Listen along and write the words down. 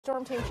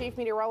Storm Team Chief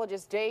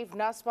Meteorologist Dave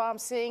Nussbaum,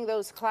 seeing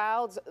those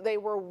clouds, they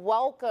were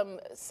welcome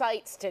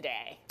sights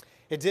today.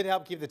 It did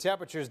help keep the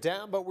temperatures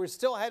down, but we're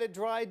still had a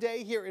dry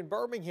day here in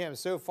Birmingham.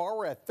 So far,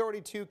 we're at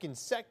 32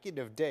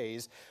 consecutive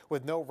days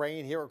with no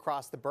rain here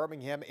across the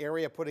Birmingham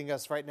area, putting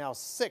us right now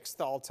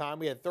 6th all time.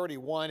 We had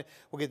 31.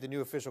 We'll get the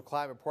new official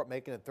climate report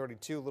making it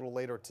 32 a little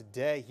later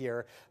today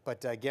here.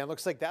 But again,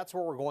 looks like that's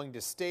where we're going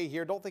to stay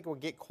here. Don't think we'll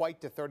get quite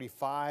to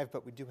 35,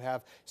 but we do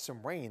have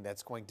some rain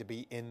that's going to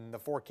be in the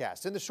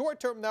forecast. In the short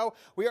term, though,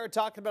 we are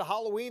talking about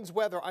Halloween's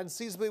weather.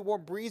 Unseasonably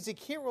warm, breezy.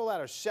 Can't rule out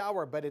a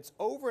shower, but it's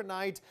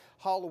overnight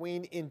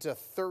Halloween into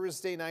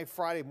Thursday night,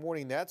 Friday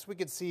morning. That's we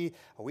could see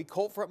a weak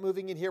cold front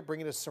moving in here,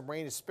 bringing us some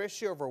rain,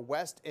 especially over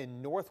west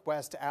and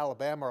northwest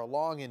Alabama,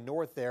 along and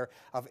north there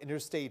of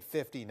Interstate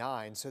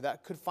 59. So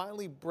that could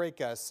finally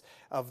break us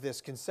of this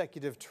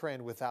consecutive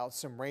trend without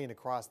some rain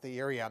across the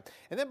area.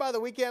 And then by the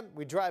weekend,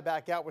 we dry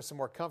back out with some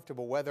more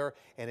comfortable weather,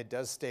 and it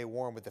does stay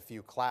warm with a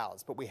few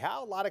clouds. But we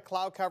have a lot of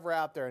cloud cover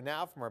out there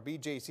now from our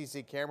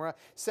BJCC camera.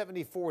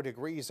 74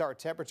 degrees our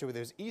temperature with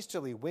those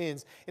easterly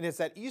winds, and it's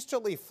that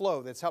easterly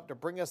flow that's helped to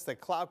bring us the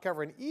cloud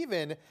cover and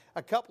even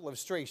a couple of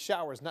stray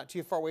showers not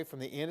too far away from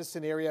the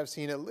Anderson area. I've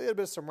seen a little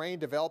bit of some rain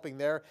developing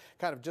there,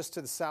 kind of just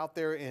to the south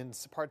there in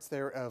some parts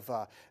there of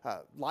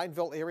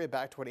Lineville area,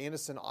 back toward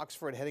Anderson,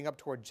 Oxford, heading up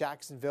toward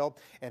Jacksonville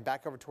and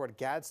back over toward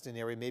Gadsden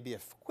area. Maybe a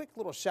quick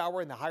little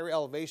shower in the higher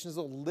elevations,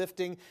 a little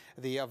lifting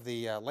of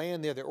the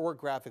land there, the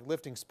orographic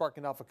lifting,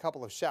 sparking off a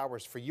couple of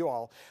showers for you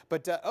all.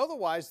 But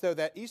otherwise, though,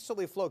 that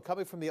easterly flow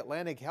coming from the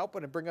Atlantic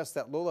helping to bring us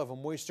that low level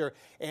moisture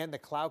and the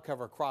cloud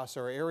cover across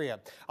our area.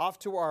 Off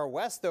to our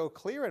west, though,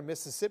 clear in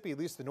Mississippi, at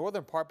least the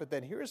northern part. But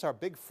then here's our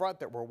big front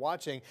that we're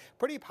watching.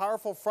 Pretty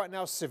powerful front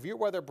now. Severe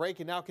weather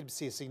breaking now. Could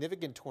see a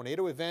significant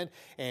tornado event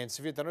and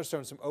severe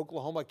thunderstorms from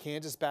Oklahoma,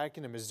 Kansas, back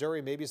into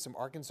Missouri, maybe some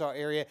Arkansas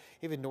area,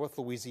 even North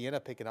Louisiana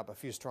picking up a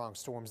few strong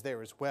storms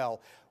there as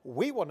well.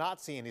 We will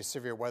not see any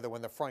severe weather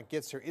when the front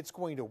gets here. It's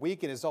going to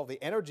weaken as all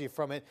the energy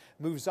from it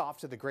moves off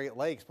to the Great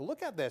Lakes. But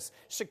look at this.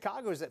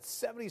 Chicago's at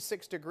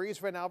 76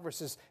 degrees right now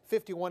versus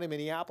 51 in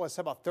Minneapolis.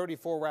 How about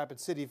 34 Rapid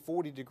City,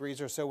 40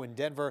 degrees or so in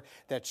Denver.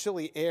 That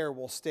chilly air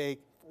will stay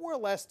more or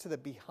less to the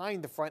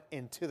behind the front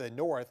and to the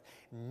north,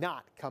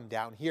 not come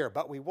down here.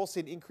 But we will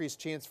see an increased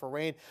chance for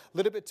rain a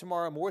little bit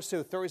tomorrow, more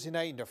so Thursday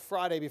night into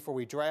Friday before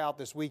we dry out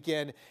this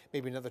weekend.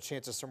 Maybe another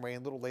chance of some rain a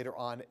little later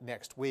on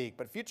next week.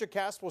 But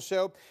Futurecast will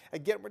show,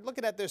 again, we're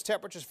looking at those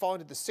temperatures falling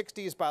to the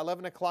 60s by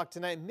 11 o'clock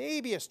tonight.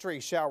 Maybe a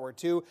stray shower or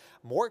two.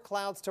 More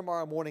clouds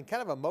tomorrow morning,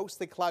 kind of a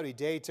mostly cloudy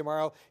day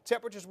tomorrow.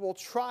 Temperatures will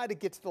try to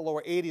get to the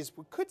lower 80s.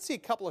 We could see a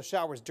couple of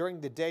showers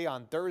during the day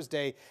on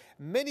Thursday.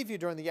 Many of you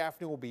during the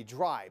afternoon will be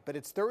dry, but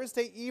it's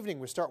Thursday evening.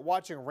 We start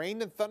watching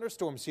rain and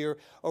thunderstorms here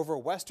over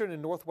western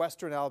and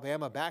northwestern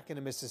Alabama back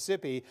into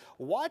Mississippi.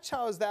 Watch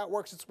how as that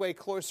works its way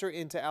closer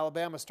into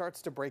Alabama,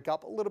 starts to break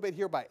up a little bit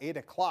here by 8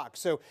 o'clock.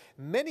 So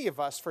many of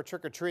us for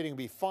trick-or-treating will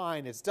be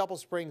fine. It's Double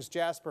Springs,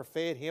 Jasper,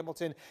 Fayette,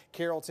 Hamilton,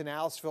 Carrollton,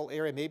 Aliceville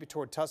area, maybe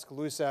toward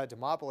Tuscaloosa,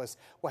 Demopolis.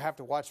 We'll have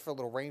to watch for a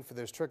little rain for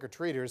those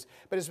trick-or-treaters.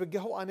 But as we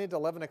go on into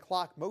 11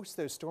 o'clock, most of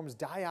those storms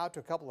die out to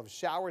a couple of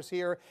showers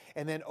here.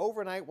 And then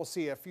overnight, we'll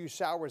see a few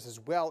showers as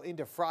well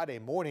into Friday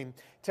morning.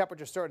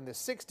 Temperatures starting in the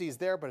 60s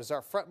there, but as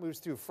our front moves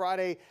through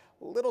Friday,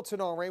 little to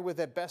no rain with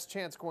that best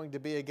chance going to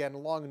be again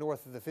along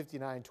north of the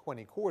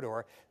 59-20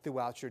 corridor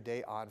throughout your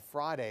day on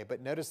Friday.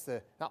 But notice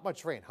the not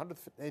much rain, 100th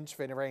inch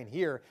of rain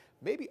here,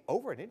 maybe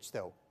over an inch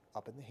though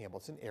up in the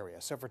Hamilton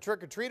area. So for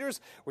trick-or-treaters,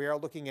 we are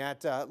looking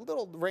at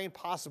little rain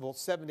possible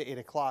 7 to 8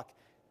 o'clock,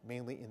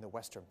 mainly in the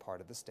western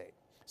part of the state.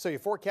 So your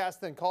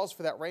forecast then calls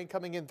for that rain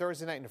coming in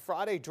Thursday night and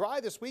Friday. Dry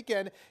this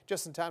weekend,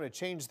 just in time to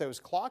change those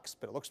clocks,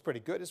 but it looks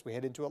pretty good as we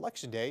head into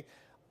Election Day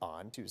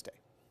on Tuesday.